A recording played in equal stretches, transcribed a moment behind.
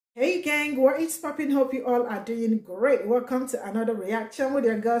Hey gang, what is popping? Hope you all are doing great. Welcome to another reaction with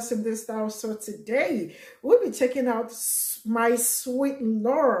your girls in this style. So today we'll be checking out My Sweet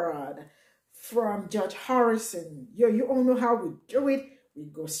Lord from George Harrison. Yo, you all know how we do it. We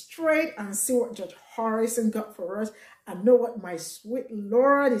go straight and see what George Harrison got for us and know what My Sweet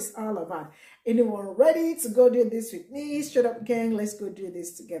Lord is all about. Anyone ready to go do this with me? Straight up gang, let's go do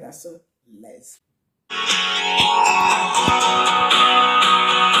this together. So let's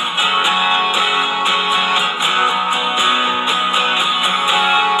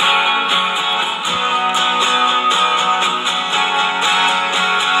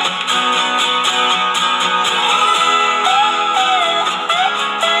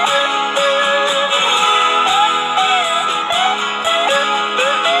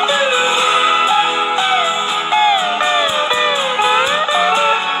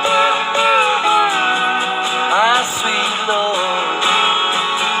My sweet Lord,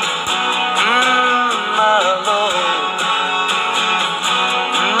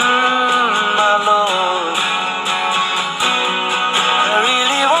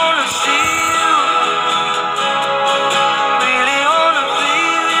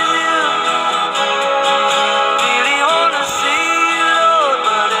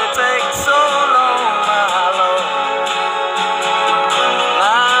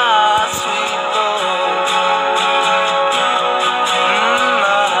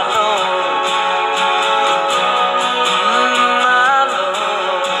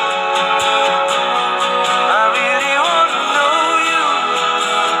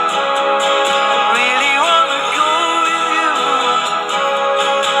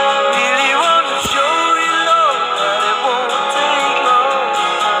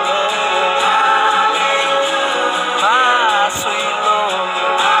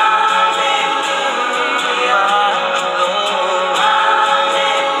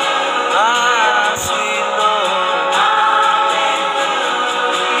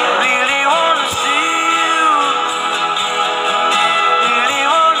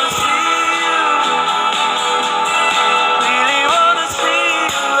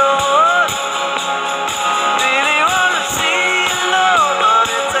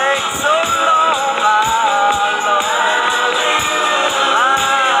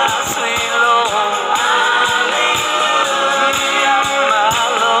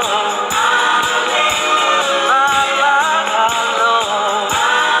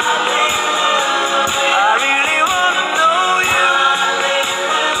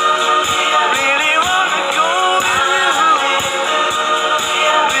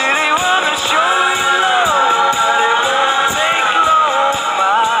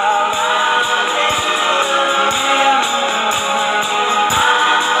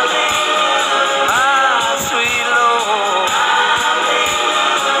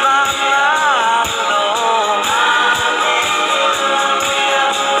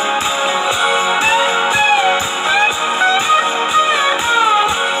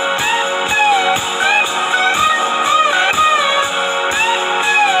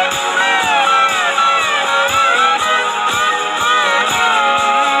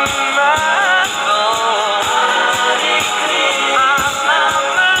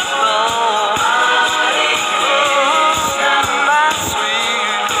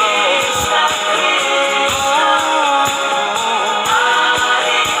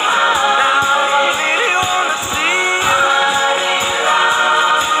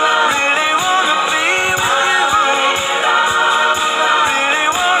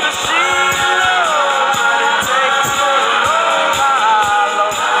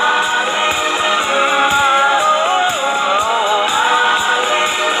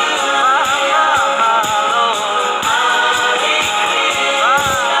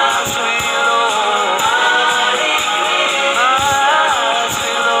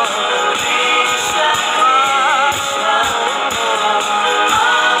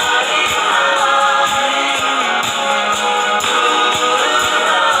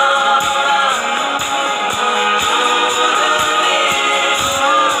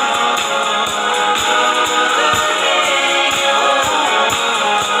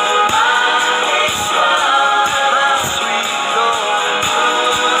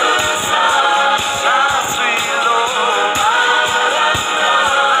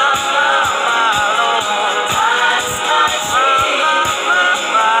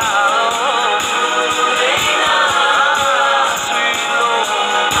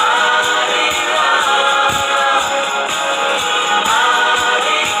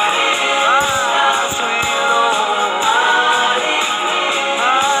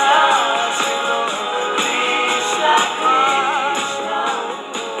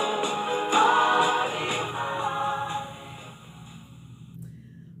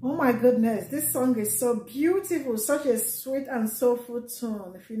 my goodness, this song is so beautiful, such a sweet and soulful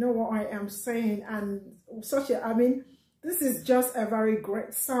tune, if you know what I am saying. And I mean, this is just a very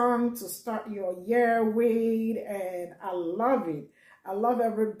great song to start your year with, and I love it. I love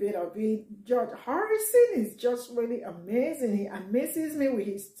every bit of it. George Harrison is just really amazing. He amazes me with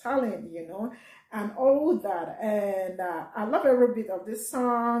his talent, you know, and all that. And I love every bit of this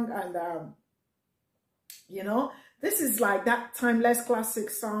song. And, you know, this is like that timeless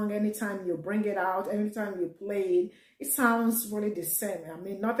classic song. Anytime you bring it out, anytime you play it, it sounds really the same. I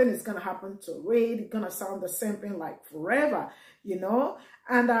mean, nothing is going to happen to it. It's going to sound the same thing like forever, you know.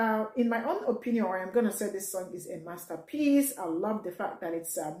 And in my own opinion, I'm going to say this song is a masterpiece. I love the fact that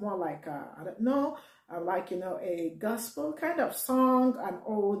it's more like, I don't know, like, you know, a gospel kind of song and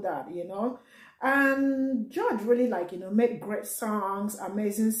all that, you know. And George really, like, you know, made great songs,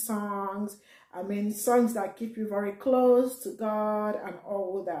 amazing songs. I mean, songs that keep you very close to God and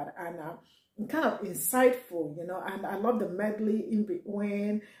all that. And kind of insightful, you know, and I love the medley in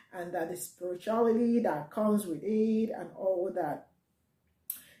between and the spirituality that comes with it and all that.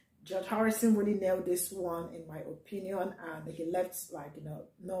 George Harrison really nailed this one, in my opinion, and he left, like, you know,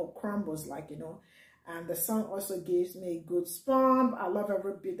 no crumbles, like, you know. And the song also gives me good spump. I love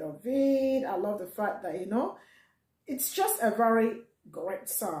every bit of it. I love the fact that, you know, it's just a very great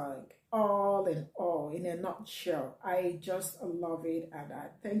song, all in all, in a nutshell. I just love it, and I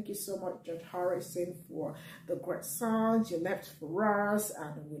thank you so much, George Harrison, for the great songs you left for us,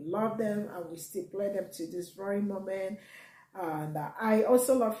 and we love them, and we still play them to this very moment. And I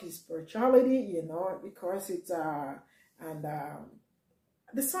also love his spirituality, you know, because it's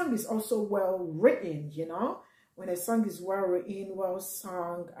the song is also well written, you know. When a song is well written, well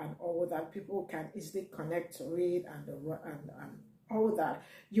sung, and all that, people can easily connect to it and all that.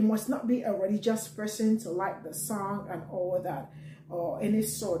 You must not be a religious person to like the song and all that, or any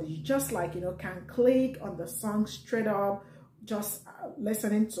sort. You just, like, you know, can click on the song straight up, just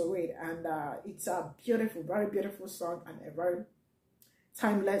listening to it. And it's a beautiful, very beautiful song, and a very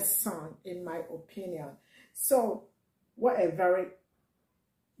timeless song, in my opinion. So what a very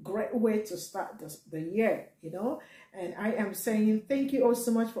great way to start the year, you know. And I am saying thank you all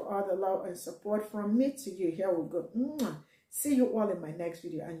so much for all the love and support from me to you. Here we go. See you all in my next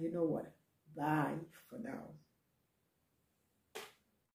video, and you know what? Bye for now.